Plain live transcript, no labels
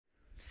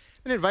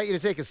I'm going to invite you to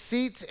take a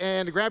seat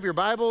and grab your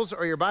Bibles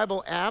or your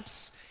Bible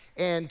apps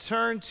and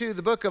turn to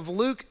the book of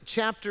Luke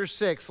chapter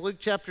 6. Luke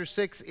chapter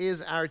 6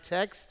 is our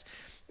text.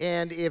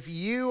 And if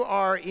you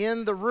are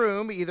in the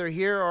room, either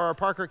here or our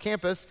Parker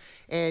campus,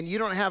 and you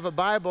don't have a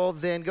Bible,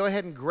 then go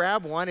ahead and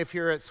grab one. If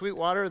you're at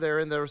Sweetwater, they're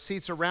in the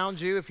seats around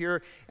you. If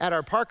you're at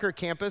our Parker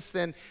campus,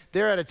 then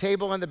they're at a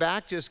table in the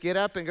back. Just get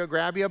up and go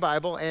grab you a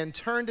Bible and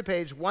turn to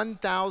page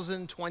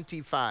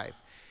 1025.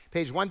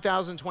 Page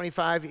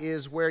 1025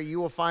 is where you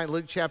will find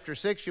Luke chapter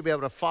 6. You'll be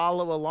able to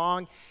follow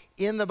along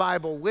in the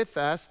Bible with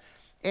us.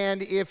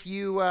 And if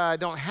you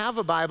don't have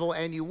a Bible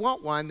and you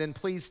want one, then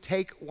please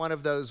take one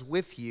of those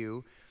with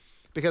you,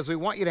 because we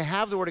want you to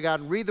have the Word of God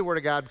and read the Word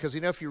of God, because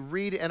we know if you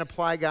read and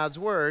apply God's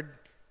Word,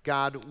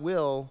 God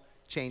will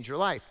change your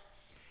life.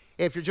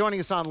 If you're joining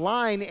us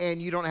online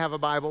and you don't have a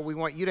Bible, we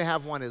want you to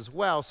have one as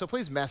well. So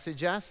please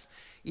message us,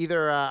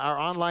 either our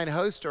online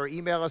host, or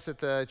email us at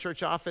the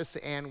church office,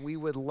 and we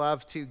would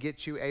love to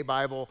get you a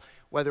Bible,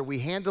 whether we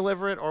hand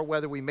deliver it or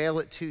whether we mail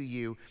it to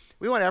you.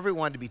 We want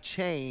everyone to be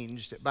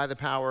changed by the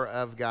power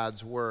of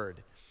God's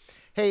Word.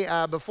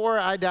 Hey, before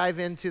I dive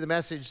into the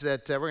message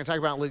that we're going to talk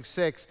about in Luke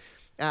 6,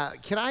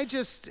 can I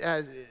just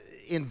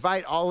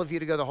invite all of you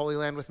to go to the Holy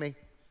Land with me?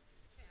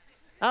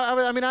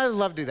 I mean, I'd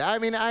love to do that. I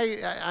mean,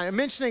 I'm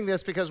mentioning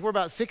this because we're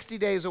about 60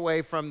 days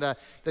away from the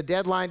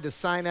deadline to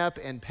sign up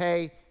and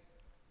pay.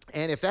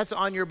 And if that's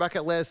on your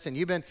bucket list and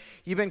you've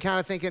been kind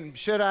of thinking,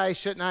 should I,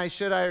 shouldn't I,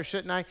 should I or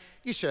shouldn't I?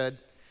 You should.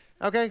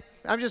 Okay,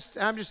 I'm just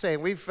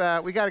saying we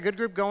got a good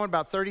group going,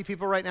 about 30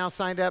 people right now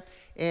signed up,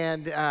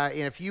 and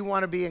if you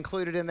want to be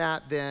included in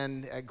that,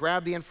 then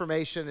grab the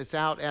information. It's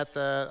out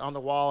on the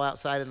wall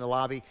outside in the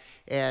lobby,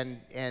 and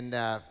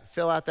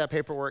fill out that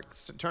paperwork,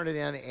 turn it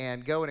in,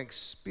 and go and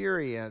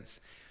experience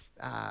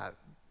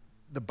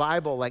the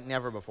Bible like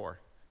never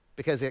before,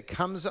 because it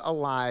comes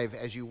alive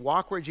as you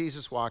walk where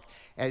Jesus walked,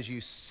 as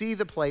you see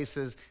the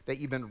places that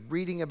you've been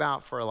reading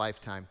about for a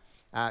lifetime.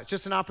 It's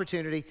just an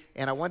opportunity,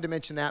 and I wanted to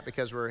mention that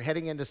because we're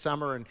heading into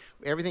summer and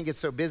everything gets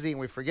so busy and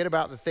we forget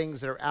about the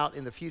things that are out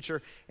in the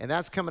future, and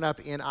that's coming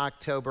up in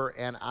October,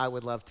 and I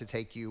would love to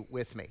take you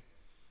with me.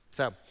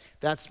 So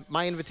that's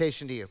my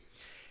invitation to you.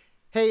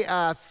 Hey,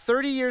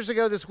 30 years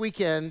ago this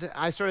weekend,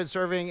 I started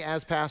serving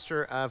as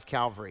pastor of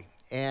Calvary,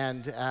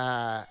 and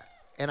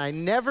I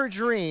never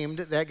dreamed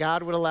that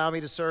God would allow me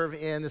to serve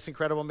in this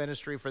incredible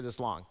ministry for this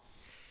long.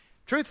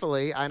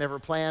 Truthfully, I never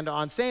planned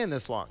on staying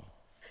this long.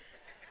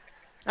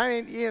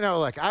 I mean,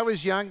 look, I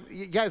was young.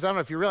 You guys, I don't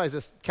know if you realize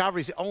this,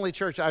 Calvary's the only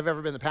church I've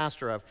ever been the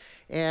pastor of.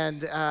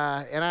 And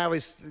I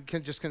always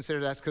can just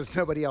consider that because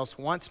nobody else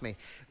wants me.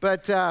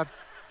 But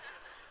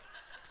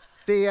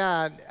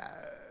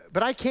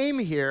but I came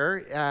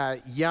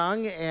here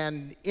young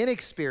and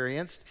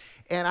inexperienced,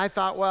 and I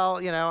thought,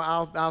 well,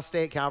 I'll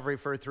stay at Calvary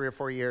for 3 or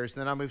 4 years,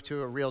 and then I'll move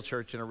to a real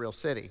church in a real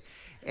city.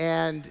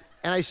 And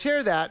I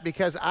share that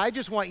because I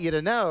just want you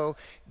to know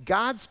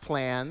God's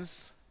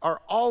plans are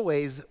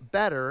always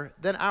better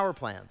than our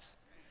plans.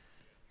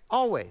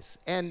 Always.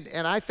 And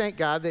I thank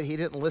God that he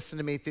didn't listen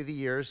to me through the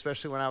years,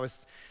 especially when I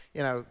was,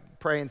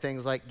 praying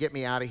things like, get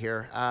me out of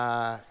here.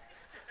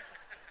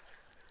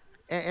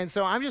 And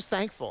so I'm just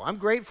thankful. I'm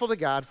grateful to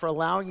God for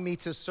allowing me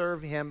to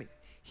serve him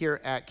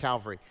here at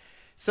Calvary.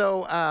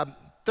 So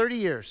 30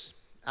 years.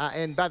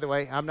 And by the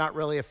way, I'm not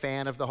really a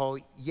fan of the whole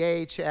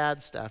yay,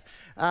 Chad stuff.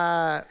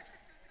 But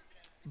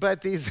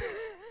these,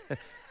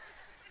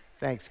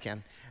 thanks,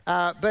 Ken.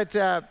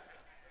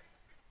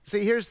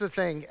 See, here's the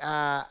thing.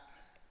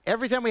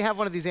 Every time we have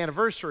one of these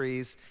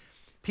anniversaries,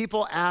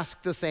 people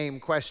ask the same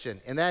question,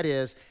 and that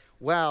is,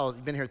 well,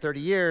 you've been here 30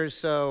 years,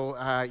 so,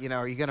 are you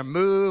going to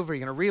move? Are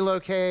you going to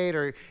relocate?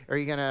 Or are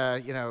you going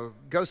to,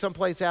 go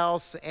someplace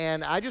else?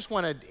 And I just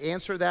want to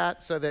answer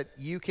that so that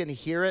you can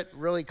hear it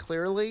really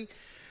clearly.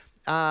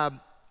 I'm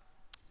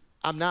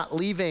not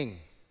leaving,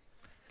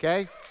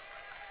 okay?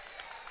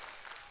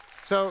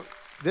 So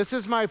this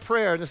is my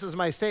prayer, this is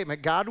my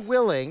statement. God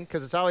willing,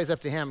 because it's always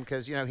up to him,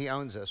 because, he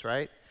owns us,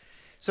 right?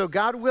 So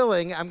God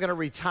willing, I'm going to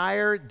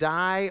retire,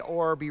 die,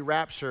 or be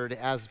raptured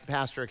as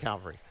pastor of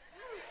Calvary.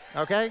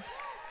 Okay?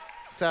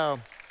 So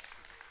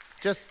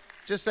just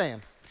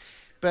saying.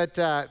 But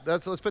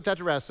let's put that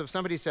to rest. So if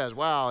somebody says,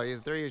 wow,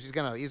 30 years, he's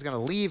going to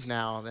leave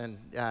now, then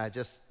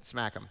just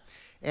smack him.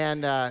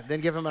 And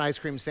then give him an ice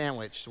cream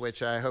sandwich,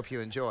 which I hope you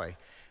enjoy.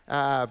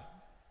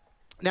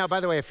 Now,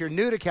 by the way, if you're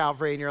new to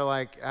Calvary and you're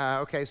like,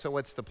 okay, so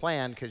what's the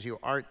plan? Because you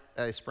aren't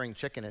a spring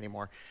chicken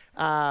anymore.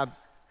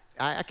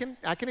 I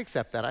can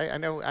accept that. I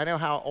know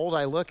how old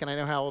I look and I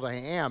know how old I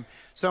am.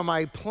 So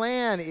my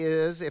plan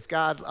is, if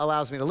God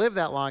allows me to live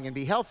that long and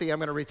be healthy, I'm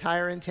going to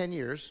retire in 10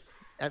 years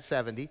at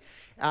 70.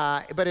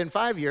 But in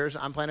 5 years,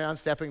 I'm planning on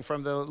stepping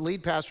from the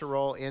lead pastor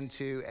role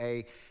into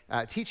a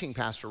teaching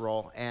pastor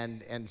role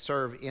and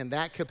serve in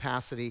that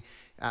capacity.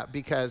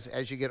 Because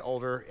as you get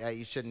older,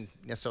 you shouldn't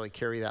necessarily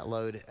carry that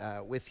load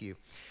with you.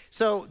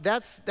 So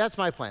that's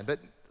my plan. But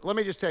let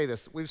me just tell you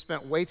this. We've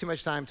spent way too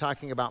much time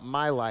talking about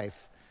my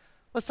life.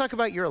 Let's talk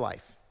about your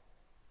life,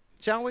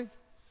 shall we?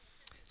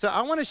 So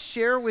I want to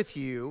share with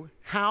you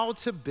how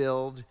to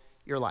build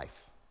your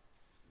life.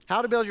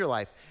 How to build your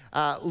life.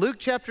 Luke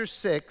chapter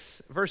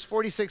 6, verse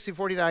 46 to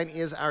 49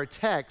 is our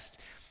text.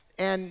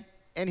 And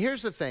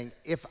here's the thing.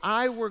 If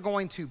I were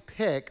going to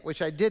pick,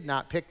 which I did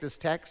not pick this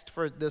text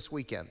for this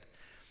weekend,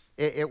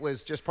 it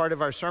was just part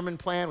of our sermon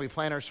plan. We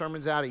plan our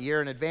sermons out a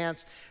year in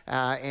advance,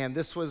 and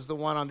this was the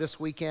one on this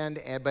weekend,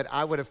 but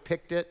I would have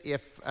picked it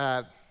if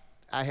I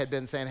had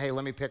been saying, hey,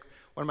 let me pick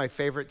one of my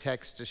favorite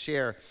texts to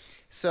share.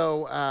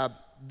 So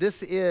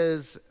this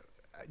is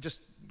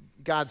just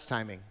God's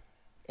timing,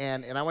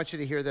 and I want you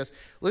to hear this.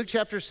 Luke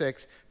chapter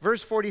 6,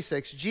 verse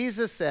 46,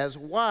 Jesus says,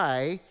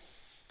 "Why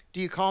do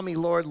you call me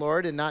Lord,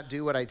 Lord, and not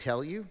do what I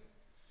tell you?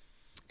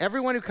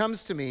 Everyone who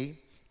comes to me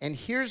and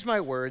hears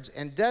my words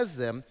and does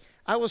them,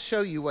 I will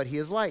show you what he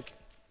is like.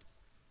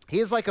 He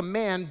is like a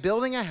man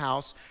building a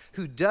house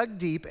who dug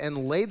deep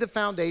and laid the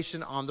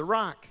foundation on the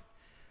rock.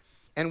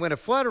 And when a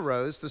flood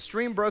arose, the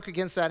stream broke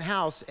against that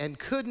house and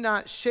could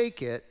not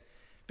shake it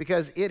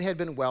because it had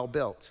been well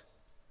built.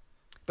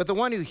 But the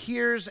one who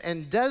hears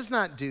and does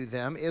not do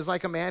them is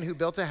like a man who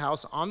built a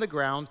house on the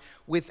ground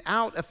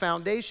without a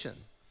foundation.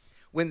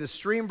 When the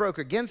stream broke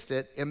against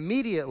it,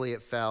 immediately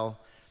it fell,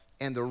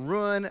 and the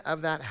ruin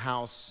of that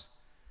house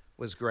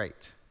was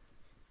great."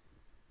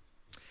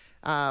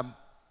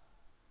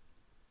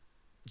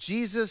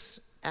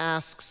 Jesus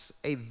asks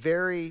a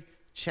very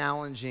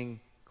challenging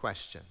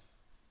question.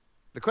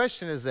 The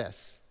question is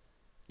this.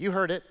 You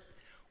heard it.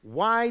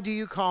 Why do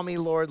you call me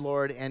Lord,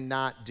 Lord, and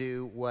not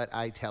do what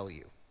I tell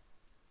you?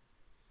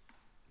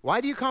 Why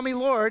do you call me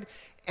Lord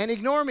and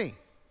ignore me?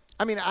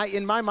 I mean,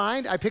 in my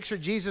mind, I picture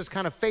Jesus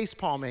kind of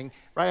face-palming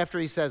right after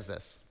he says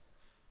this.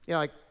 You know,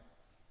 like,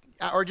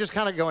 or just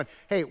kind of going,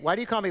 hey, why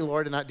do you call me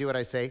Lord and not do what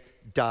I say?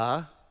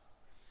 Duh.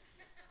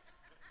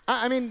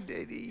 I mean,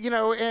 you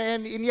know,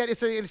 and yet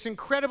it's an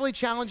incredibly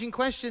challenging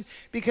question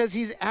because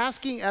he's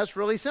asking us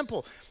really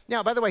simple.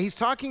 Now, by the way, he's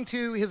talking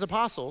to his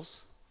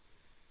apostles.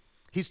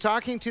 He's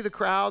talking to the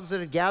crowds that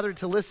had gathered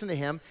to listen to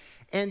him,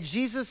 and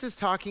Jesus is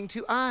talking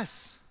to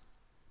us.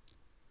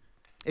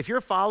 If you're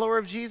a follower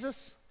of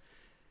Jesus,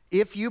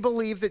 if you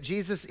believe that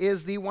Jesus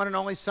is the one and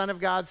only Son of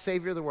God,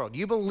 Savior of the world,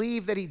 you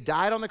believe that he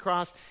died on the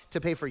cross to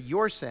pay for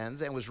your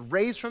sins and was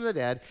raised from the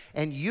dead,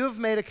 and you've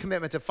made a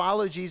commitment to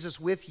follow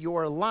Jesus with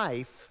your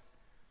life,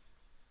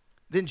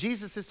 then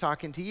Jesus is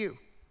talking to you.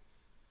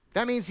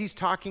 That means he's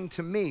talking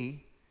to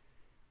me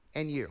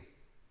and you.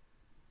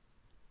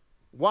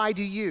 Why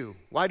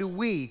do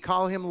we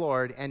call him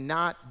Lord and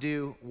not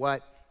do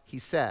what he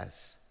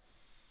says?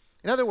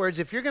 In other words,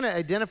 if you're going to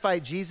identify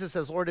Jesus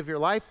as Lord of your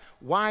life,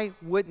 why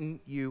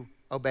wouldn't you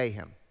obey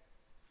him?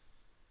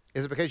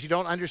 Is it because you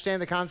don't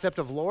understand the concept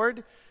of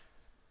Lord?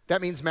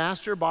 That means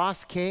master,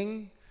 boss,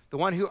 king, the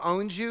one who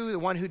owns you, the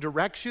one who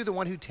directs you, the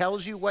one who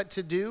tells you what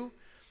to do?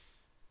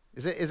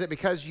 Is it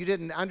because you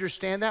didn't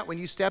understand that when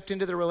you stepped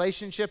into the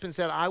relationship and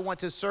said, I want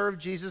to serve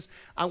Jesus,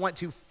 I want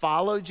to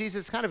follow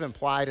Jesus? It's kind of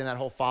implied in that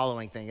whole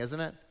following thing, isn't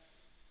it?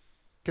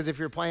 Because if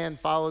you're playing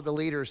follow the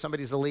leader,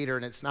 somebody's the leader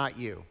and it's not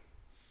you.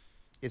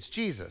 It's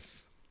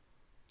Jesus.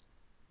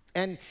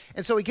 And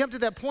so we come to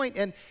that point,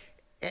 and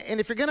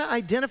if you're going to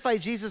identify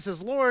Jesus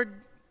as Lord,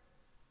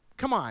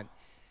 come on.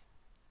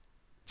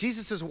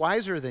 Jesus is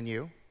wiser than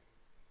you,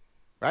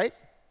 right?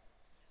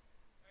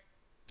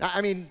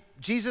 I mean,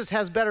 Jesus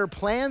has better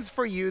plans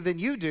for you than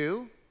you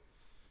do.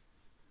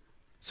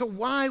 So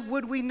why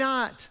would we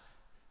not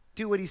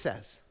do what he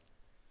says?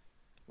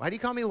 Why do you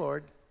call me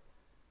Lord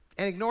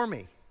and ignore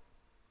me?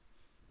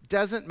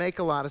 Doesn't make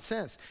a lot of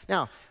sense.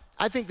 Now,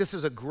 I think this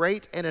is a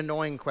great and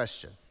annoying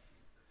question.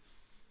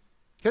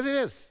 Because it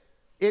is.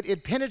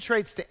 It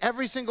penetrates to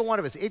every single one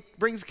of us. It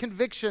brings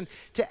conviction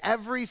to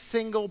every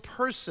single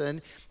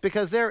person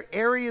because there are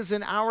areas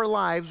in our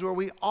lives where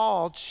we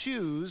all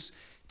choose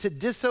to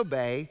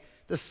disobey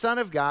the Son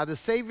of God, the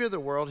Savior of the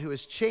world, who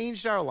has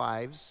changed our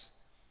lives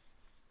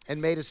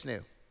and made us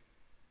new.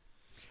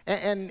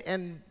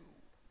 And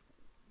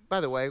by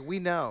the way, we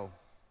know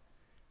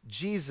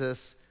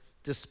Jesus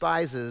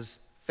despises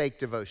fake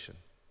devotion.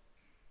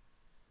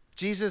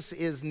 Jesus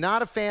is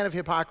not a fan of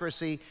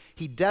hypocrisy.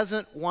 He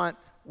doesn't want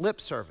lip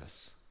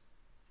service.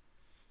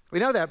 We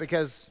know that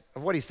because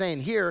of what he's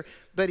saying here,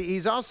 but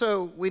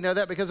we know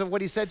that because of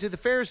what he said to the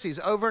Pharisees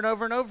over and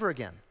over and over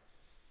again.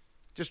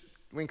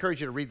 We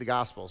encourage you to read the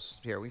Gospels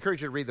here. We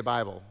encourage you to read the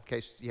Bible, in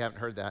case you haven't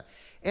heard that.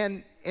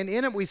 And in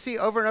it, we see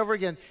over and over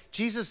again,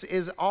 Jesus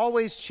is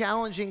always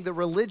challenging the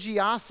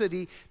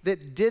religiosity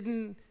that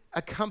didn't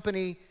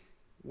accompany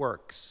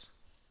works.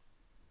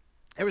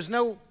 There was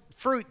no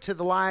fruit to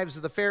the lives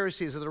of the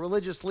Pharisees, of the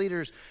religious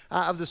leaders,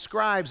 of the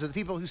scribes, of the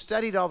people who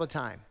studied all the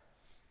time.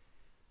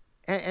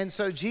 And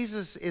so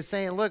Jesus is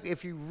saying, look,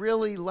 if you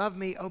really love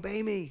me,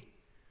 obey me.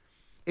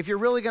 If you're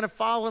really going to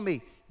follow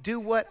me, do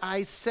what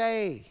I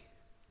say.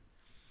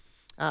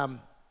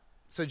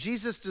 So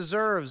Jesus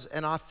deserves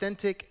an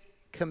authentic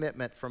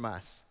commitment from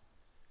us.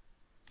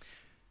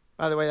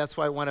 By the way, that's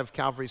why one of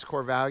Calvary's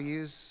core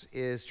values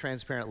is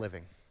transparent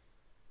living.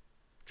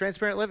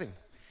 Transparent living.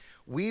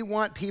 We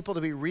want people to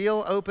be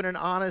real, open, and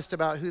honest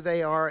about who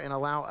they are and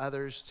allow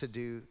others to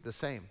do the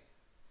same.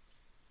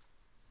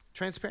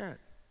 Transparent.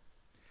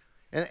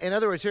 In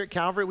other words, here at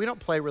Calvary, we don't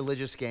play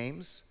religious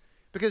games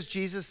because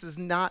Jesus is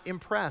not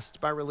impressed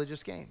by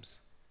religious games.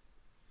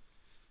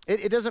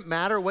 It doesn't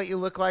matter what you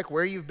look like,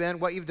 where you've been,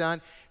 what you've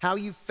done, how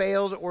you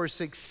failed or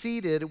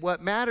succeeded.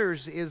 What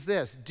matters is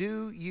this: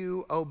 do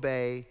you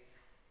obey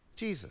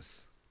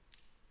Jesus?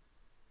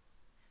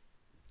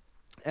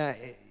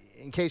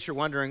 In case you're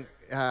wondering,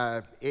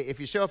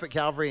 if you show up at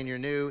Calvary and you're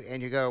new and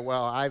you go,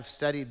 well, I've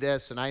studied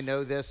this and I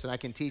know this and I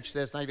can teach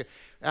this, and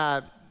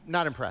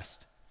not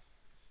impressed.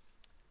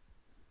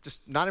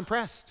 Just not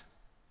impressed.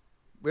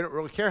 We don't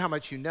really care how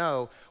much you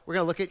know. We're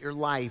going to look at your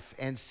life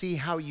and see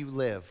how you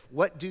live.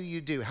 What do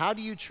you do? How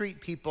do you treat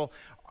people?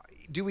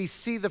 Do we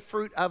see the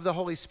fruit of the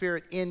Holy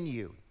Spirit in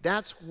you?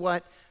 That's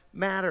what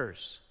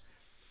matters.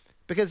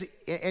 Because,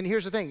 and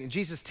here's the thing,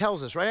 Jesus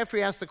tells us, right after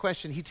he asks the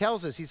question, he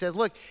tells us, he says,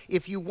 look,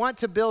 if you want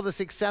to build a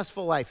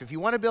successful life, if you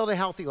want to build a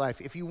healthy life,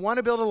 if you want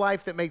to build a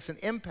life that makes an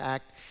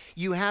impact,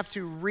 you have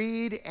to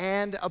read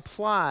and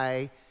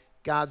apply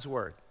God's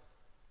word.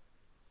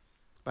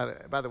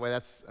 By the way,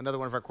 that's another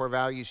one of our core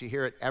values. You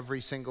hear it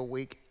every single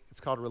week. It's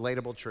called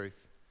relatable truth.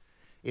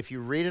 If you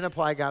read and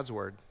apply God's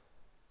word,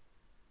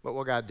 what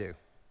will God do?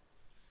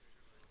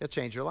 He'll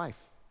change your life.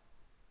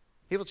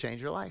 He will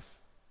change your life.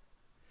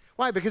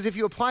 Why? Because if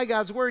you apply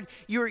God's word,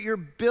 you're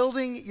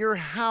building your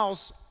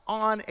house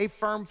on a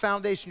firm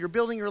foundation. You're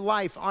building your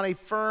life on a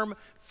firm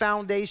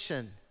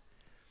foundation.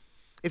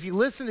 If you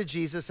listen to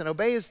Jesus and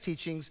obey his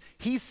teachings,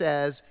 he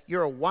says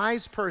you're a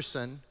wise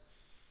person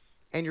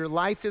and your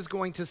life is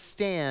going to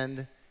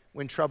stand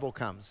when trouble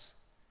comes,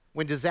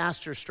 when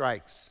disaster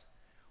strikes,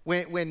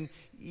 when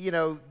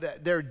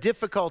there are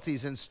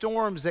difficulties and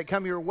storms that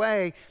come your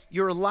way.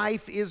 Your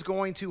life is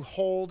going to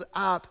hold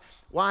up.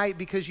 Why?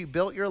 Because you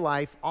built your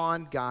life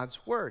on God's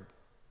word.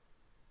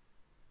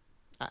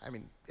 I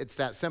mean, it's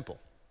that simple.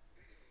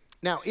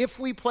 Now, if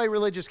we play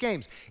religious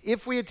games,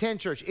 if we attend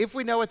church, if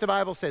we know what the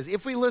Bible says,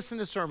 if we listen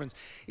to sermons,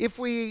 if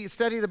we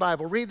study the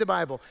Bible, read the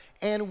Bible,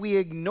 and we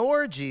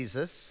ignore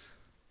Jesus,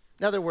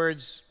 in other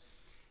words,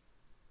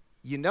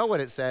 you know what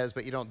it says,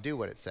 but you don't do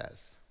what it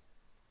says.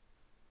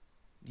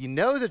 You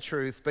know the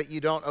truth, but you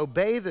don't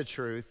obey the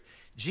truth.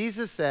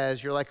 Jesus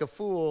says you're like a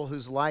fool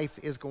whose life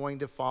is going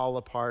to fall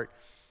apart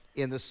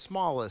in the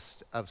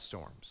smallest of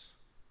storms.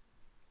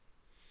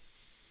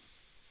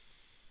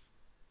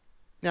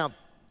 Now,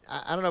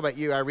 I don't know about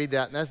you, I read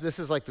that, and this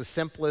is like the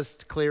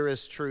simplest,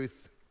 clearest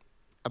truth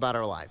about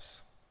our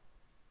lives.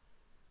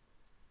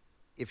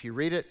 If you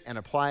read it and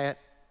apply it,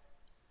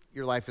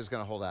 your life is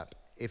going to hold up.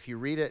 If you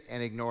read it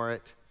and ignore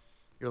it,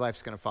 your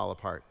life's going to fall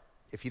apart.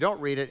 If you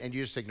don't read it and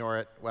you just ignore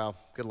it, well,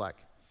 good luck.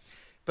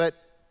 But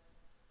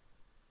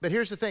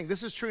here's the thing.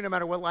 This is true no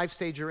matter what life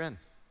stage you're in.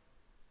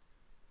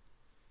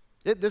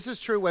 This is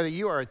true whether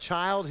you are a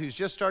child who's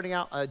just starting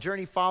out a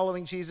journey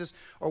following Jesus,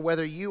 or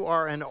whether you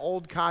are an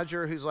old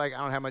codger who's like, I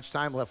don't have much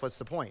time left, what's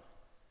the point?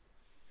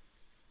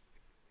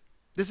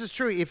 This is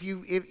true if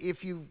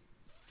you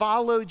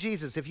follow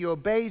Jesus, if you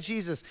obey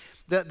Jesus,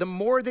 the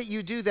more that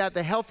you do that,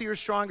 the healthier,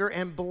 stronger,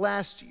 and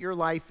blessed your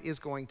life is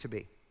going to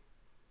be.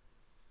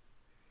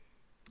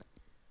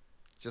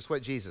 Just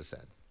what Jesus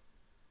said.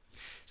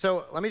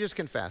 So let me just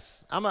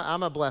confess, I'm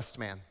a blessed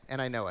man, and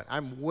I know it.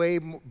 I'm way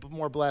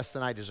more blessed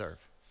than I deserve.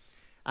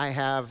 I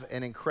have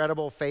an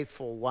incredible,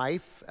 faithful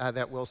wife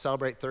that will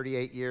celebrate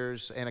 38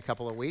 years in a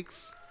couple of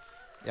weeks.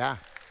 Yeah.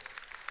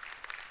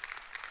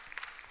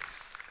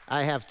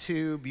 I have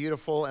 2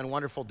 beautiful and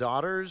wonderful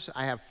daughters.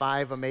 I have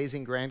 5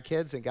 amazing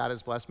grandkids, and God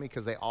has blessed me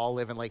because they all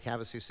live in Lake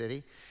Havasu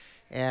City.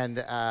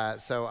 And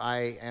so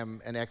I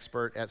am an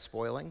expert at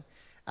spoiling.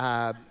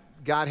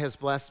 God has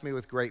blessed me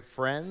with great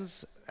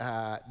friends,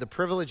 the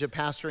privilege of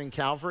pastoring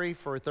Calvary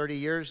for 30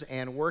 years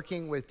and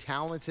working with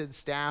talented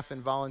staff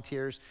and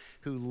volunteers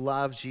who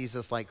love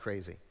Jesus like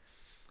crazy.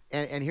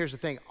 And here's the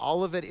thing,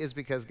 all of it is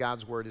because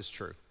God's word is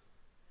true.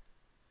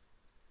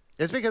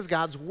 It's because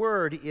God's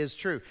word is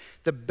true.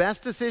 The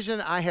best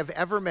decision I have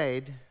ever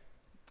made,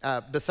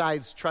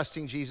 besides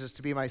trusting Jesus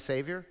to be my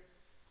Savior,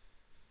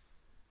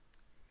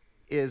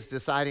 is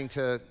deciding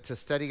to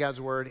study God's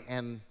word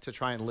and to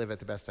try and live it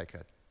the best I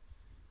could.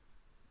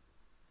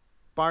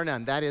 Bar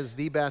none, that is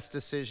the best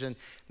decision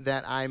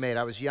that I made.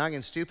 I was young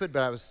and stupid,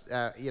 but I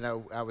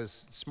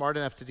was smart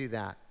enough to do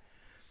that.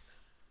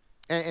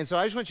 And so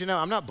I just want you to know,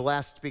 I'm not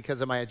blessed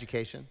because of my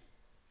education.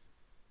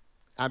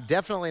 I'm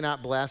definitely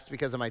not blessed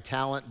because of my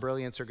talent,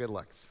 brilliance, or good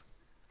looks.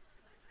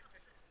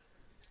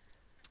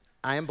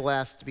 I am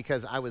blessed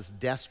because I was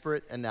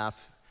desperate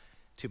enough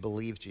to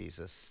believe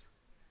Jesus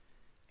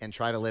and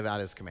try to live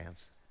out his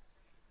commands.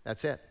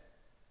 That's it.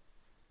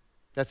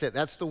 That's it.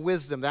 That's the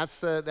wisdom. That's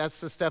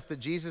the stuff that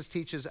Jesus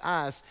teaches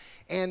us.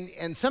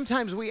 And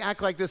sometimes we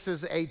act like this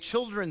is a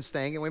children's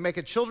thing, and we make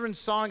a children's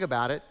song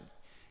about it.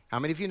 How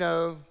many of you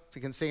know, if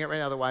you can sing it right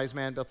now, the wise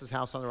man built his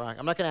house on the rock?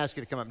 I'm not going to ask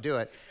you to come up and do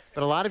it,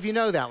 but a lot of you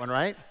know that one,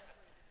 right?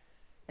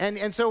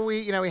 And so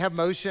we have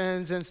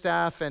motions and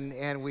stuff,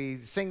 and we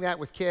sing that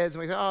with kids,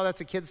 and we think, oh,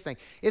 that's a kid's thing.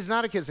 It's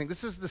not a kid's thing.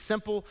 This is the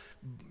simple,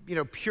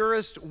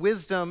 purest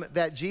wisdom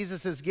that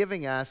Jesus is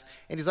giving us.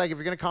 And he's like, if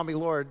you're going to call me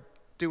Lord,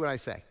 do what I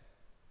say.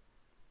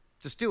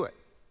 Just do it.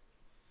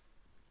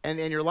 And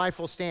your life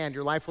will stand.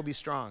 Your life will be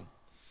strong.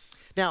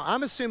 Now,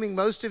 I'm assuming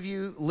most of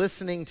you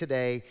listening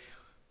today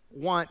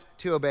want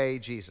to obey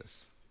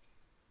Jesus.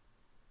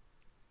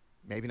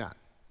 Maybe not.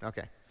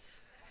 Okay.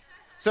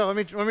 So let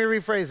me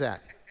rephrase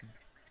that.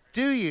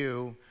 Do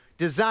you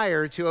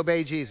desire to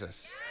obey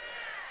Jesus?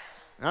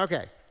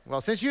 Okay.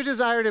 Well, since you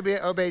desire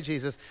to obey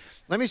Jesus,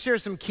 let me share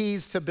some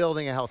keys to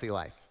building a healthy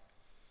life.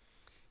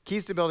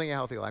 Keys to building a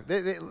healthy life.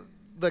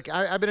 Look,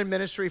 I've been in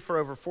ministry for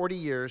over 40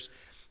 years,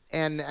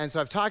 and so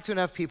I've talked to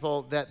enough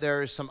people that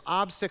there's some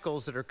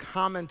obstacles that are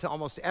common to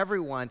almost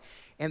everyone,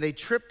 and they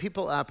trip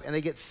people up, and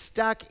they get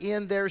stuck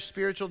in their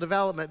spiritual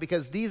development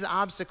because these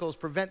obstacles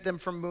prevent them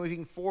from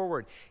moving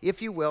forward.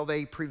 If you will,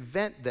 they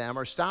prevent them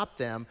or stop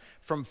them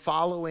from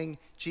following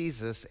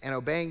Jesus and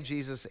obeying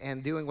Jesus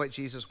and doing what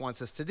Jesus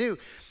wants us to do.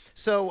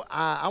 So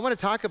I want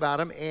to talk about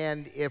them,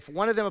 and if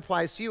one of them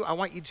applies to you, I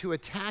want you to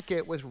attack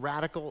it with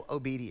radical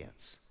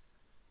obedience,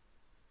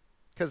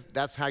 because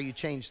that's how you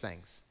change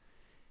things.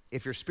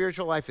 If your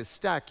spiritual life is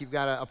stuck, you've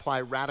got to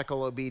apply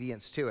radical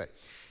obedience to it.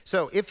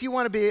 So if you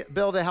want to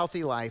build a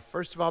healthy life,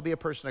 first of all, be a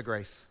person of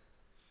grace.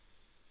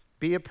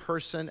 Be a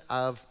person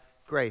of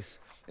grace.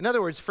 In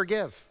other words,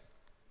 forgive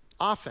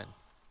often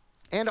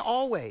and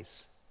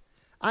always.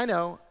 I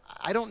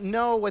don't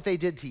know what they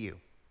did to you.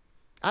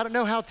 I don't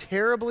know how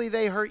terribly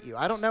they hurt you.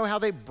 I don't know how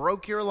they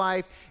broke your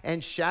life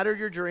and shattered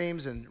your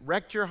dreams and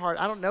wrecked your heart.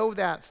 I don't know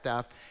that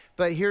stuff,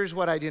 but here's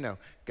what I do know.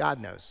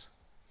 God knows.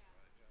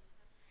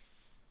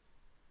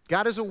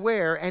 God is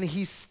aware, and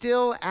he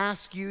still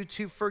asks you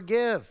to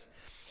forgive.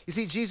 You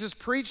see, Jesus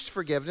preached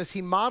forgiveness,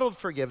 he modeled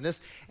forgiveness,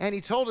 and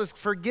he told us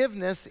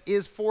forgiveness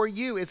is for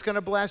you. It's going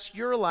to bless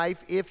your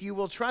life if you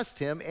will trust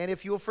him and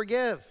if you will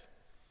forgive.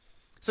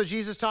 So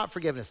Jesus taught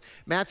forgiveness.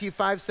 Matthew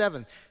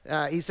 5:7,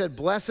 he said,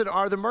 "Blessed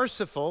are the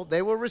merciful,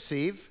 they will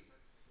receive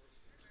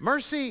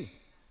mercy."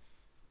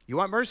 You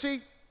want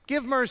mercy?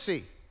 Give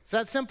mercy. It's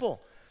that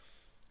simple.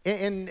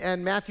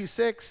 In Matthew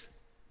 6,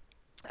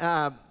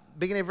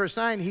 beginning of verse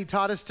 9, he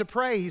taught us to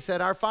pray. He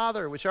said, "Our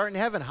Father, which art in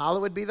heaven,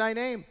 hallowed be thy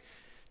name.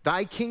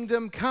 Thy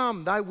kingdom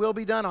come, thy will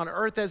be done on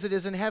earth as it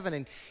is in heaven.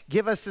 And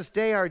give us this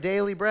day our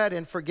daily bread,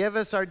 and forgive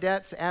us our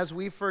debts as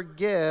we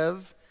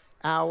forgive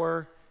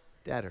our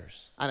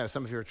debtors." I know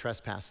some of you are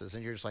trespasses,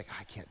 and you're just like,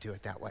 I can't do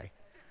it that way.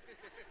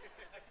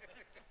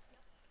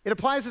 It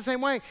applies the same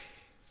way.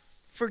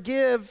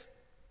 Forgive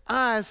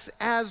us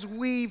as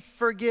we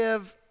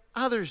forgive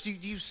others. Do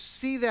you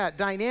see that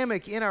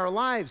dynamic in our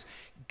lives?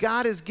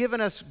 God has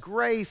given us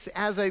grace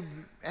as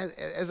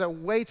a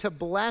way to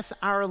bless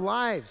our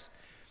lives.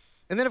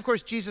 And then, of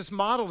course, Jesus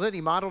modeled it.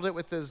 He modeled it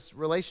with his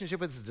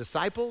relationship with his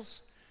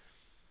disciples.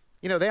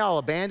 You know, they all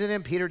abandoned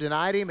him. Peter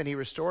denied him, and he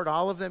restored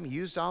all of them,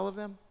 used all of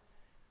them.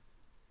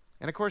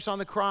 And, of course, on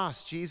the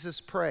cross,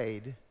 Jesus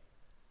prayed,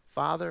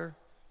 "Father,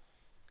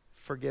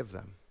 forgive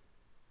them.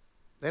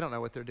 They don't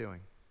know what they're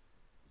doing."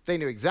 They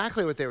knew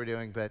exactly what they were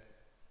doing, but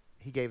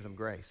he gave them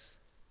grace.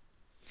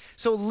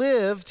 So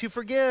live to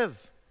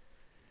forgive.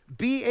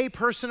 Be a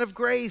person of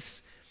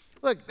grace.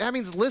 Look, that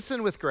means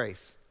listen with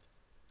grace.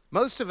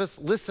 Most of us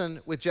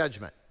listen with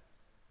judgment.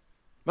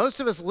 Most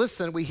of us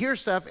listen, we hear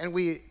stuff, and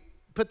we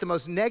put the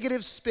most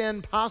negative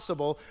spin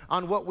possible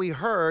on what we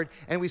heard,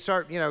 and we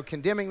start,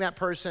 condemning that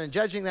person and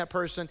judging that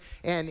person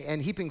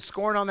and heaping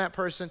scorn on that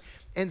person.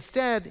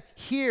 Instead,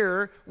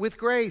 hear with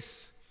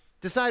grace.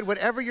 Decide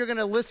whatever you're going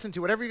to listen to,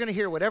 whatever you're going to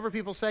hear, whatever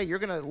people say, you're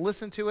going to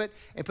listen to it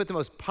and put the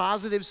most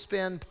positive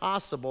spin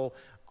possible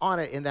on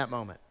it in that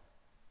moment.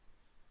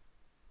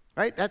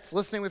 Right? That's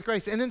listening with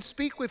grace. And then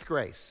speak with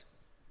grace.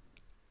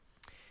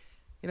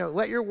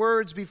 Let your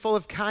words be full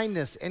of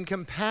kindness and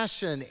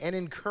compassion and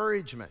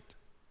encouragement.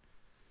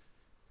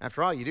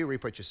 After all, you do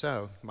reap what you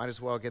sow. Might as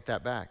well get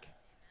that back.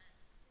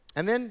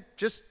 And then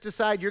just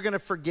decide you're going to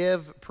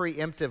forgive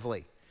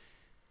preemptively.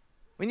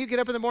 When you get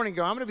up in the morning and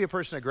go, I'm going to be a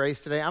person of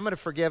grace today. I'm going to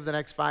forgive the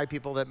next 5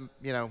 people that,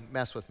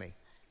 mess with me.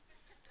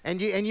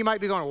 And you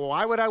might be going, well,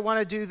 why would I want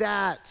to do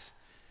that?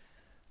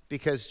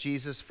 Because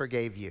Jesus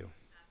forgave you.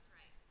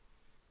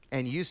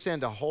 And you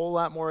sinned a whole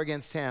lot more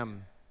against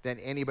him than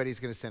anybody's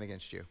going to sin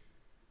against you.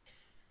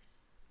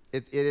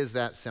 It is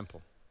that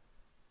simple.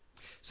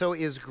 So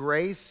is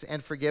grace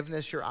and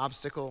forgiveness your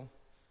obstacle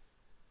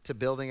to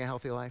building a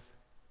healthy life?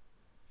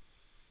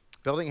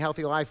 Building a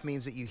healthy life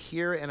means that you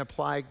hear and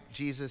apply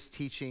Jesus'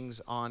 teachings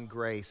on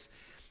grace.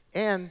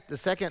 And the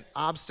second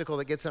obstacle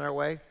that gets in our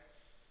way,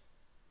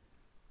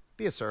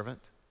 be a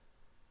servant.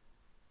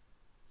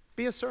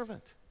 Be a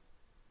servant.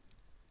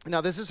 Now,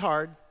 this is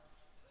hard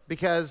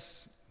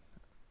because,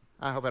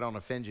 I hope I don't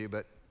offend you,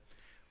 but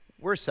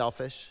we're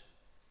selfish.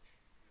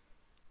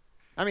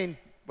 I mean,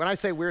 when I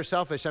say we're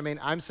selfish, I mean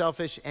I'm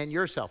selfish and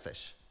you're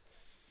selfish,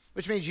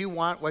 which means you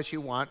want what you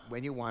want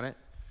when you want it.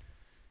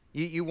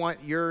 You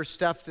want your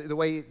stuff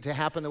to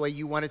happen the way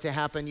you want it to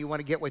happen. You want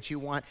to get what you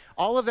want.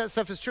 All of that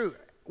stuff is true.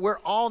 We're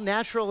all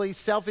naturally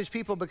selfish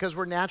people because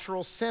we're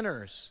natural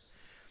sinners.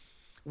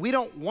 We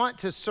don't want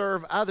to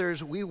serve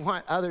others. We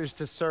want others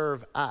to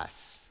serve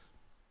us.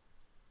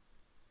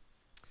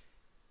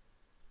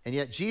 And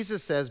yet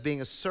Jesus says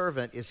being a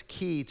servant is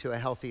key to a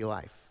healthy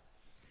life.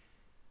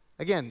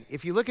 Again,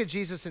 if you look at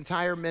Jesus'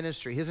 entire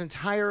ministry, his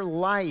entire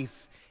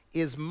life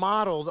is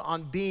modeled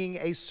on being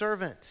a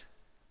servant.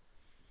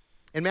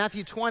 In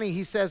Matthew 20,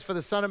 he says, "For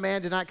the Son of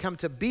Man did not come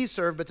to be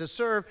served, but to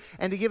serve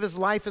and to give his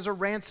life as a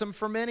ransom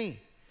for many."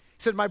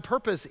 He said, my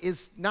purpose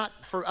is not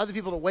for other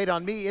people to wait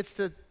on me, it's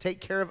to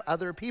take care of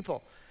other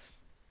people.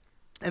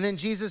 And then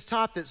Jesus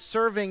taught that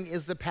serving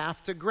is the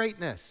path to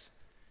greatness.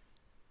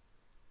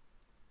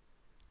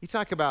 You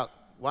talk about,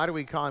 why do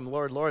we call him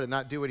Lord, Lord, and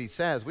not do what he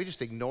says? We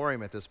just ignore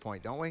him at this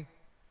point, don't we?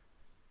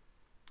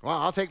 Well,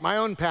 I'll take my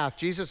own path,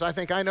 Jesus. I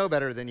think I know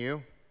better than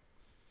you.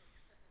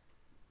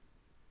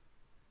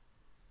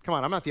 Come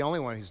on, I'm not the only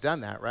one who's done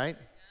that, right?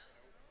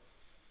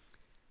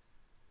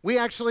 We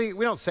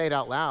don't say it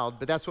out loud,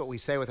 but that's what we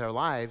say with our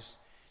lives.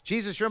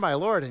 Jesus, you're my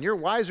Lord, and you're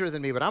wiser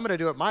than me, but I'm going to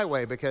do it my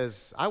way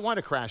because I want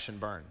to crash and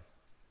burn.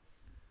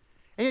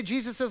 And yet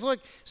Jesus says, look,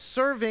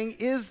 serving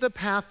is the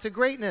path to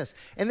greatness.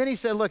 And then he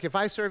said, look, if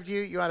I served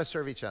you, you ought to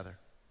serve each other.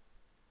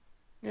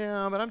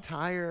 Yeah, but I'm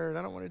tired.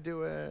 I don't want to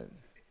do it.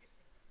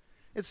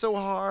 It's so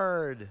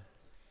hard.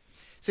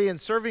 See, and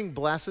serving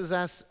blesses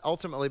us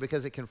ultimately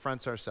because it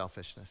confronts our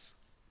selfishness.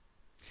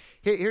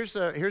 Here's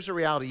the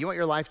reality. You want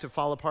your life to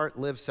fall apart?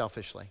 Live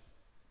selfishly.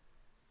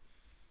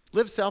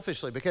 Live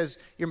selfishly because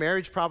your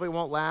marriage probably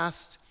won't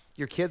last.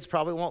 Your kids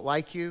probably won't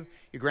like you.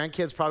 Your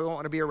grandkids probably won't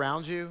want to be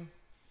around you.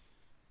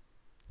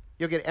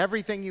 You'll get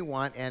everything you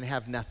want and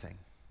have nothing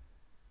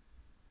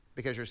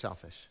because you're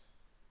selfish.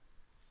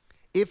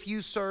 If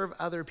you serve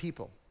other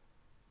people,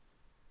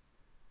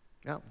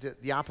 no,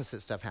 the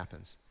opposite stuff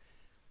happens.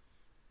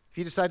 If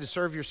you decide to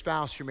serve your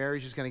spouse, your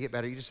marriage is going to get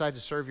better. You decide to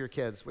serve your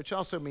kids, which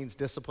also means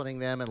disciplining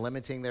them and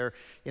limiting their,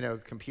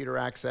 computer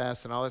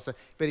access and all that stuff.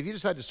 But if you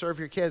decide to serve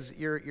your kids,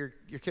 your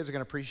kids are going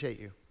to appreciate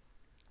you.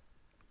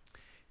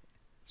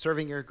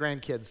 Serving your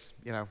grandkids,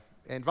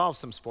 involves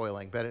some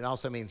spoiling, but it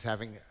also means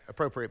having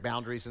appropriate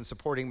boundaries and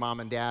supporting mom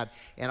and dad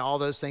and all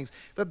those things.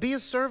 But be a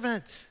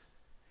servant.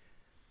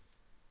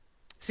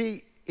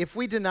 See, if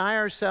we deny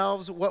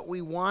ourselves what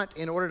we want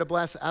in order to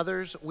bless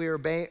others, we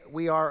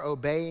are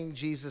obeying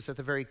Jesus at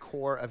the very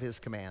core of his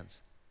commands.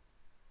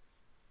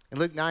 In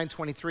Luke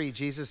 9:23,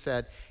 Jesus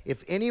said,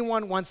 if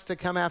anyone wants to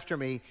come after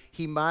me,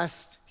 he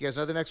must, you guys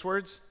know the next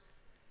words?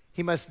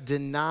 He must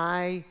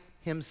deny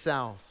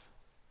himself.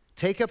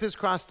 Take up his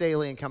cross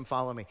daily and come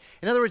follow me.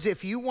 In other words,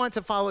 if you want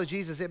to follow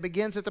Jesus, it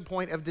begins at the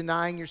point of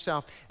denying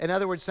yourself. In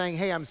other words, saying,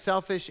 hey, I'm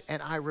selfish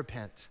and I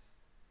repent.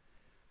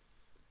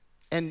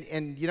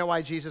 And you know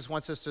why Jesus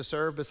wants us to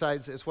serve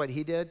besides it's what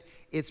he did?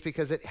 It's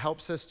because it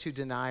helps us to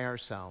deny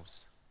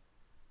ourselves.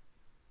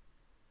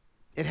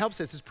 It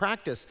helps us. It's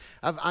practice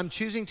of I'm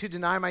choosing to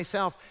deny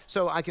myself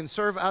so I can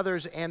serve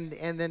others and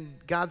then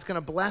God's going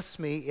to bless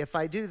me if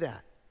I do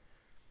that.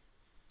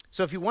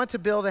 So if you want to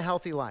build a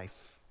healthy life,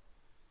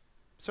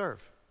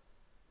 serve.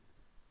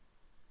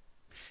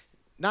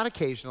 Not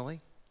occasionally,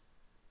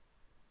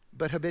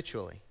 but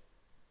habitually.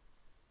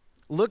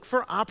 Look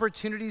for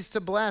opportunities to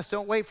bless.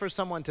 Don't wait for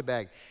someone to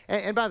beg.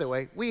 And by the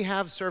way, we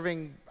have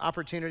serving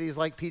opportunities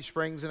like Peach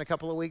Springs in a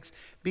couple of weeks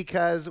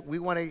because we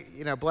want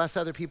to, bless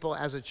other people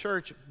as a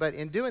church. But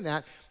in doing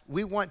that,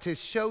 we want to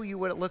show you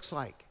what it looks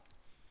like.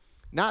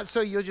 Not so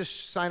you'll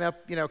just sign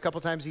up, a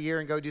couple times a year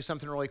and go do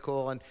something really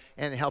cool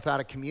and help out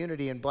a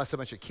community and bless a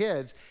bunch of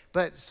kids,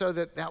 but so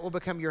that will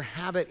become your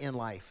habit in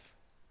life.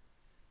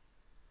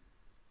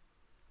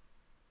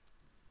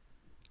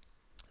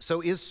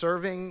 So is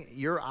serving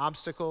your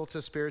obstacle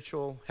to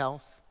spiritual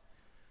health?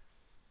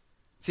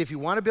 See, if you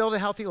want to build a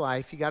healthy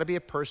life, you got to be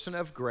a person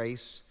of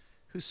grace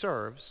who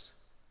serves,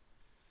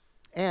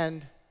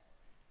 and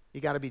you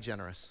got to be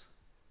generous.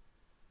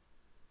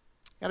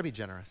 You got to be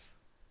generous.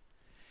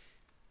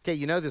 Okay,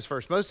 you know this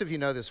verse. Most of you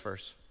know this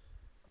verse.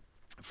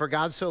 For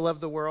God so loved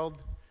the world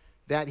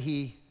that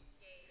he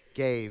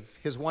gave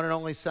his one and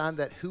only Son,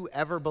 that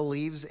whoever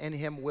believes in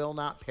him will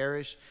not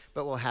perish,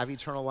 but will have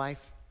eternal life.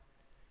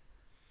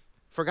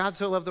 For God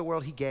so loved the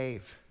world, he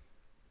gave.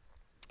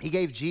 He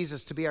gave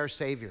Jesus to be our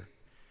Savior.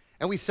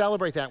 And we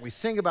celebrate that, and we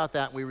sing about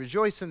that, and we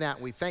rejoice in that,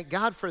 and we thank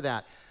God for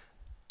that.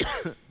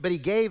 But he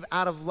gave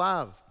out of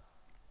love.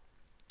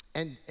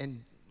 And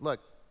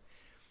look,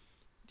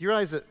 do you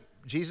realize that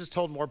Jesus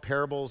told more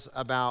parables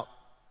about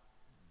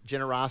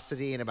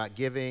generosity and about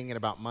giving and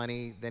about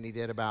money than he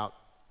did about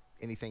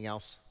anything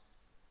else?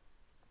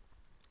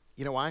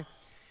 You know why?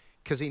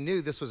 Because he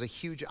knew this was a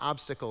huge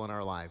obstacle in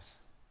our lives.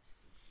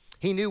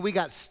 He knew we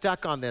got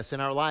stuck on this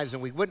in our lives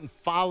and we wouldn't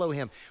follow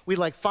him.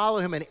 We'd follow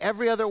him in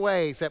every other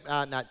way except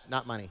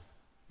not money,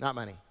 not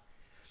money.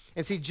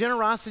 And see,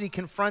 generosity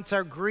confronts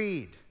our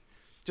greed.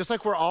 Just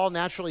like we're all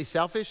naturally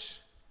selfish,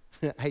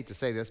 I hate to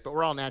say this, but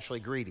we're all naturally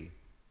greedy.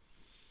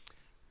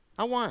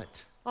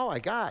 I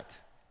got.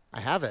 I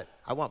have it.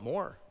 I want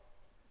more.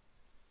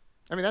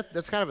 I mean,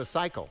 that's kind of a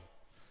cycle.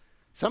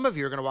 Some of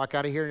you are going to walk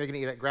out of here and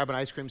you're going to grab an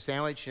ice cream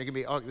sandwich and you're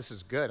going to be, oh, this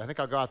is good. I think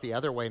I'll go out the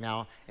other way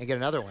now and get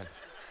another one.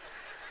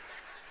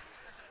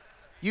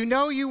 You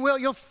know you will.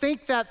 You'll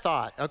think that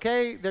thought,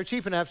 okay? They're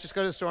cheap enough. Just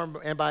go to the store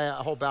and buy a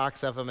whole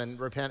box of them and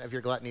repent of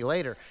your gluttony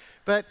later.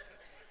 But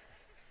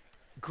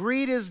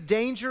greed is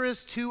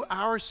dangerous to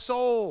our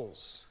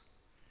souls.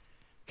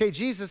 Okay,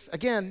 Jesus,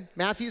 again,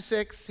 Matthew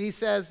 6, he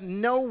says,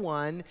 no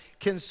one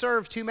can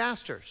serve two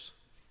masters.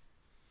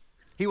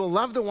 He will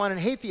love the one and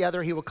hate the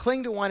other. He will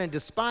cling to one and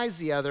despise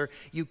the other.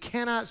 You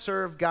cannot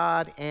serve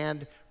God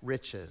and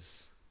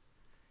riches.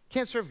 You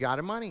can't serve God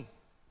and money.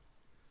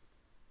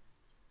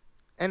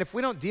 And if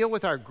we don't deal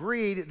with our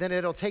greed, then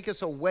it'll take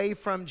us away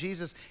from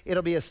Jesus.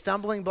 It'll be a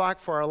stumbling block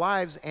for our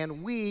lives,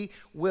 and we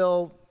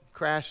will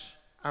crash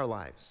our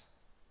lives.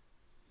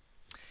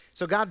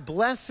 So God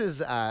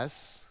blesses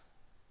us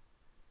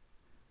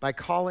by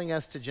calling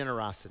us to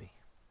generosity.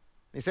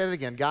 He says it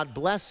again, God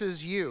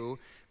blesses you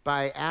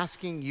by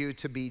asking you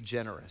to be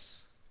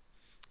generous.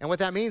 And what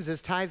that means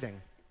is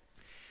tithing.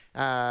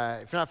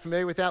 If you're not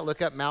familiar with that,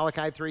 look up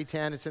Malachi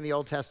 3:10. It's in the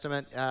Old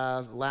Testament,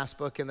 last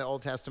book in the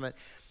Old Testament.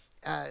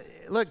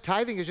 Look,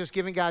 tithing is just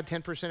giving God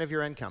 10% of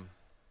your income.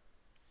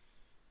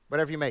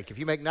 Whatever you make. If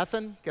you make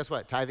nothing, guess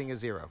what? Tithing is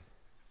zero.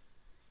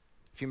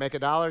 If you make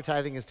 $1,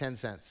 tithing is 10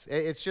 cents.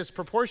 It's just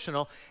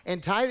proportional.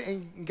 And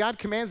God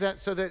commands that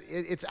so that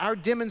it's our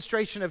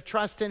demonstration of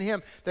trust in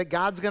him that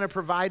God's going to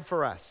provide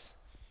for us.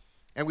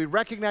 And we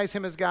recognize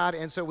him as God,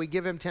 and so we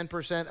give him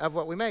 10% of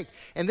what we make.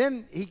 And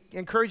then he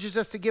encourages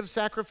us to give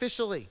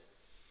sacrificially.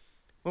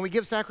 When we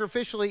give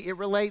sacrificially, it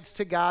relates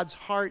to God's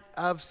heart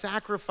of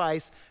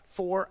sacrifice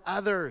for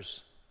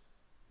others.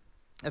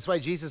 That's why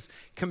Jesus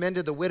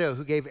commended the widow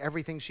who gave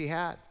everything she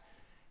had.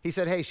 He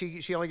said, hey,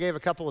 she only gave a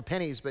couple of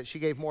pennies, but she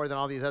gave more than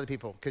all these other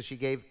people because she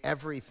gave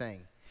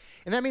everything.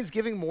 And that means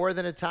giving more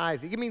than a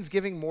tithe. It means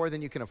giving more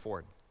than you can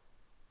afford.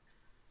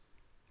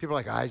 People are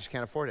like, I just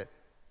can't afford it.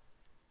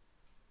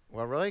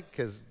 Well, really?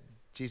 Because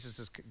Jesus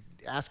is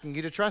asking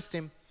you to trust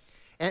him.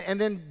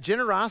 And then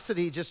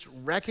generosity just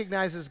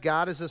recognizes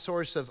God as the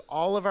source of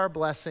all of our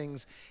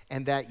blessings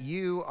and that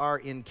you are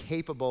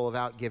incapable of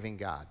outgiving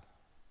God.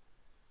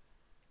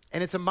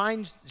 And it's a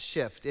mind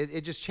shift.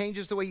 It just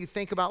changes the way you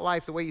think about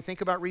life, the way you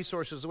think about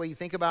resources, the way you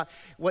think about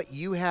what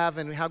you have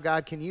and how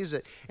God can use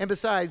it. And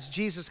besides,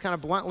 Jesus kind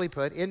of bluntly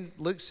put in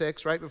Luke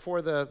 6, right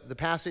before the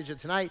passage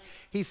of tonight,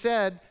 he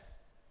said,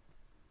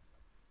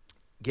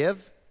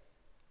 give,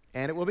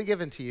 and it will be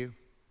given to you.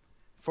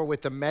 For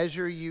with the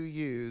measure you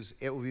use,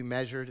 it will be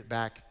measured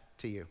back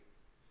to you.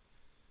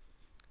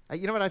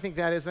 You know what I think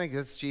that is? I think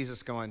that's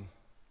Jesus going,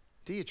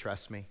 do you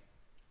trust me?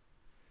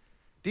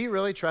 Do you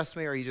really trust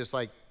me, or are you just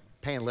like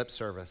paying lip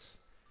service?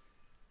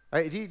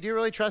 Right? Do you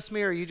really trust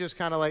me, or are you just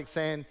kind of like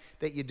saying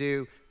that you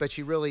do, but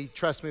you really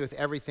trust me with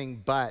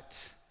everything but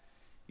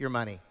your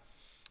money?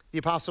 The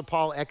Apostle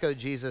Paul echoed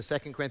Jesus,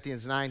 2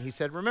 Corinthians 9. He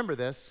said, remember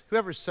this,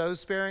 whoever sows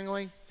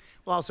sparingly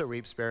will also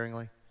reap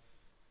sparingly.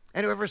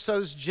 And whoever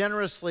sows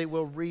generously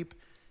will reap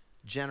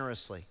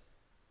generously.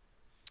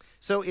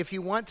 So if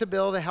you want to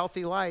build a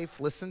healthy life,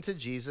 listen to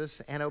Jesus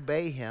and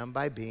obey him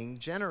by being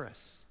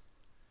generous.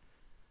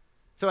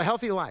 So a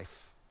healthy life,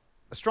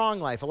 a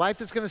strong life, a life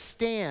that's going to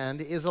stand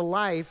is a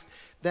life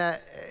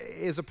that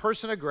is a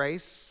person of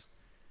grace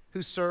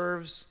who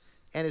serves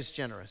and is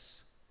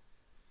generous.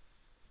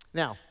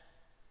 Now,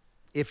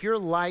 if your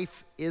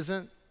life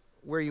isn't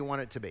where you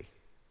want it to be,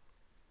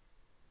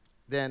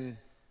 then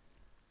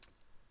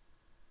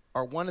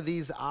are one of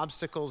these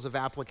obstacles of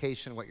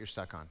application what you're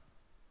stuck on?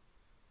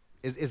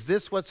 Is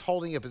this what's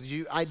holding you up? Is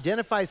you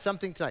identify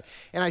something tonight?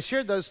 And I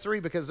shared those three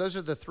because those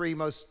are the three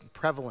most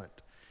prevalent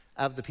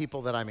of the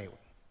people that I meet with,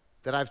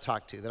 that I've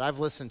talked to, that I've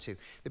listened to.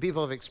 The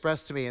people have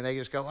expressed to me, and they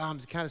just go, I'm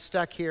kind of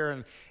stuck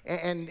here.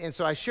 And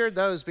so I shared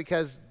those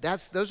because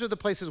those are the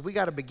places we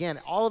got to begin.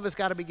 All of us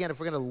got to begin if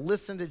we're going to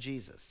listen to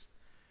Jesus.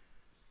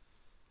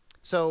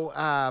 So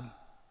are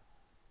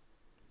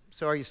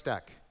you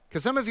stuck?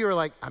 Because some of you are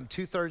like, I'm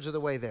 2/3 of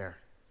the way there.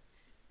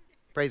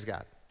 Praise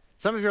God.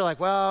 Some of you are like,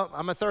 well,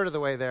 I'm 1/3 of the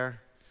way there.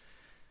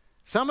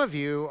 Some of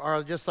you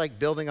are just like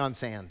building on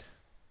sand.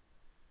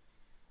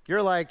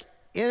 You're like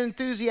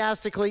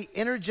enthusiastically,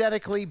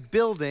 energetically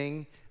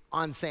building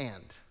on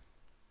sand.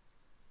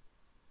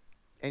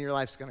 And your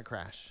life's going to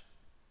crash.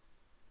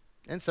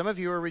 And some of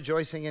you are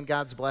rejoicing in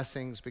God's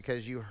blessings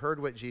because you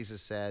heard what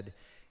Jesus said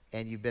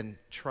and you've been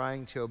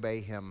trying to obey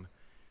him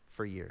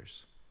for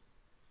years.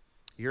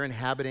 You're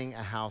inhabiting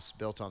a house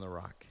built on the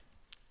rock.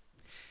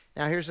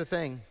 Now, here's the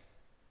thing.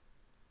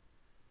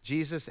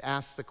 Jesus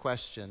asked the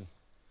question,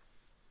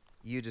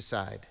 you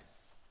decide.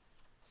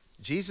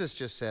 Jesus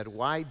just said,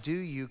 why do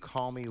you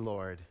call me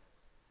Lord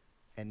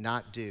and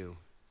not do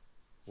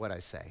what I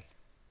say?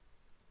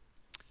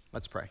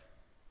 Let's pray.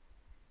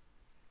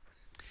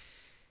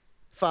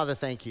 Father,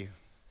 thank you.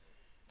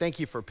 Thank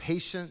you for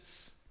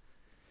patience.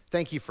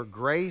 Thank you for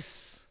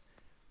grace.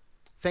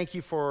 Thank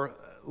you for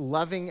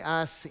loving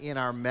us in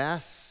our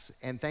mess,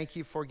 and thank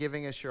you for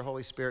giving us your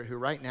Holy Spirit who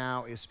right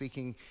now is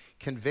speaking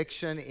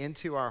conviction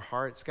into our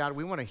hearts. God,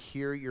 we want to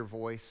hear your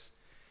voice,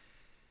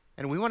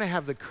 and we want to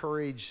have the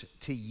courage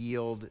to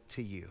yield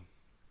to you,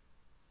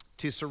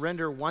 to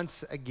surrender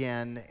once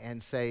again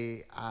and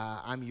say,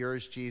 I'm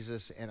yours,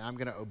 Jesus, and I'm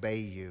going to obey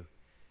you.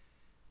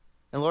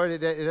 And Lord, it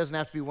doesn't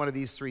have to be one of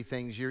these three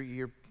things.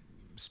 Your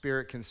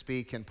Spirit can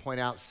speak and point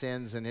out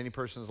sins in any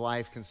person's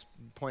life, can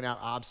point out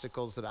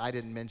obstacles that I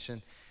didn't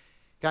mention.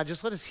 God,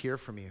 just let us hear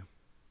from you,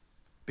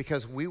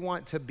 because we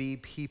want to be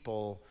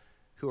people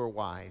who are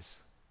wise.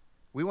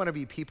 We want to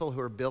be people who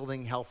are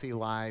building healthy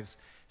lives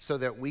so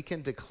that we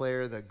can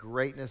declare the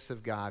greatness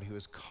of God who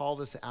has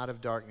called us out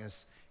of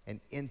darkness and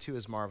into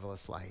his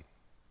marvelous light.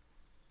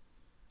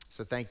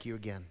 So thank you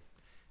again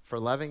for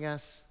loving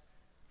us,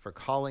 for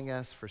calling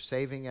us, for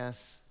saving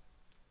us,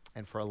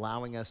 and for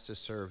allowing us to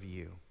serve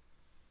you.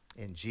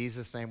 In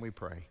Jesus' name we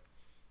pray.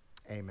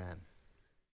 Amen.